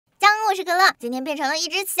我是可乐，今天变成了一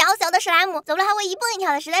只小小的史莱姆，走路还会一蹦一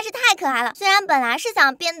跳的，实在是太可爱了。虽然本来是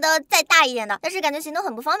想变得再大一点的，但是感觉行动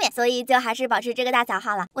很不方便，所以就还是保持这个大小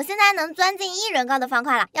号了。我现在能钻进1人高的方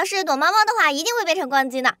块了，要是躲猫猫的话，一定会变成冠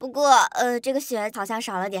军的。不过这个血好像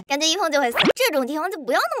少了点，感觉一碰就会死。这种地方就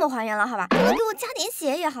不要那么还原了，好吧？多给我加点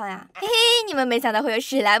血也好呀。嘿嘿，你们没想到会有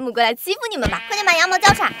史莱姆过来欺负你们吧？快点把羊毛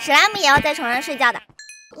交出来，史莱姆也要在床上睡觉的。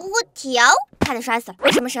我跳，差点摔死了。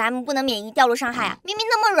为什么史莱姆不能免于掉落伤害啊？明明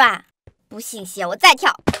那么软。不信邪，我再跳。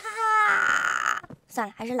啊！算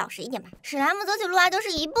了，还是老实一点吧。史莱姆走起路来都是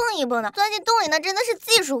一蹦一蹦的，钻进洞里那真的是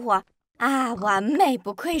技术活啊！完美，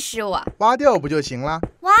不愧是我。挖掉不就行了？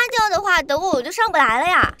挖掉的话，等我就上不来了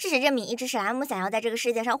呀。事实证明，一只史莱姆想要在这个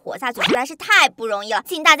世界上活下去，实在是太不容易了。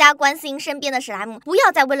请大家关心身边的史莱姆，不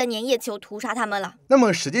要再为了粘液球屠杀他们了。那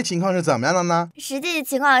么实际情况是怎么样的呢？实际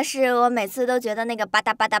情况是我每次都觉得那个吧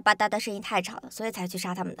嗒吧嗒吧嗒的声音太吵了，所以才去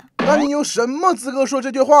杀他们的。那你有什么资格说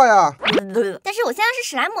这句话呀？但是我现在是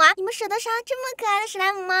史莱姆啊，你们舍得杀这么可爱的史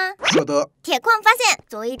莱姆吗？舍得。铁矿发现，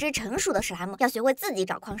作为一只成熟的史莱姆，要学会自己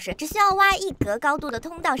找矿石，只需要挖1格高度的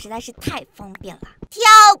通道，实在是太方便了。跳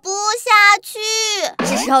不下去，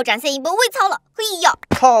是时候展现一波微操了。嘿呀，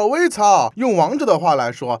好微操！用王者的话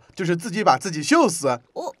来说，就是自己把自己秀死。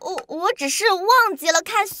我只是忘记了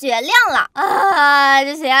看血量了啊，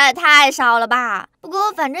这血量也太少了吧。不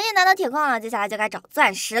过反正也拿到铁矿了，接下来就该找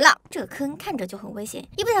钻石了。这个坑看着就很危险，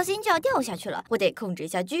一不小心就要掉下去了，我得控制一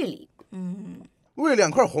下距离。为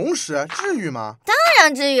2块红石，至于吗？当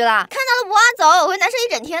然至于了，看到了不挖走，我会难受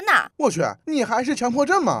一整天的。我去，你还是强迫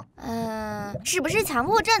症吗？是不是强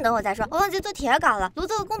迫症？等我再说。我忘记做铁镐了，炉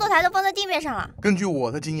子和工作台都放在地面上了。根据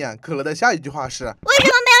我的经验，可乐的下一句话是：为什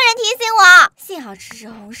么没有人提醒我？幸好吃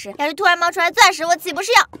红石，要是突然冒出来钻石，我岂不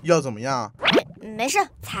是要怎么样？没事，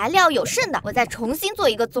材料有剩的，我再重新做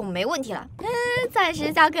一个总没问题了。钻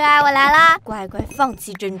石小可爱，我来啦！乖乖放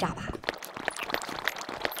弃挣扎吧。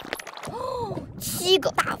7个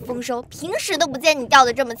大丰收，平时都不见你掉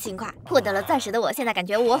的这么勤快。获得了钻石的我，现在感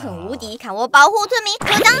觉我很无敌，看我保护村民，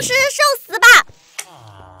有僵尸受死吧！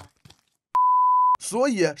所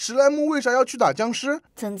以史莱姆为啥要去打僵尸？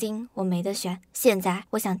曾经我没得选，现在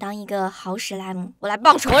我想当一个好史莱姆，我来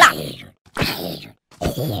报仇啦！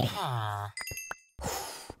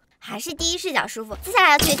还是第一视角舒服，接下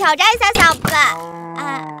来要去挑战一下小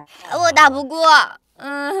本。我打不过。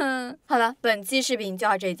好了，本期视频就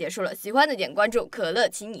到这里结束了。喜欢的点关注，可乐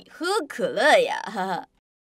请你喝可乐呀，哈哈。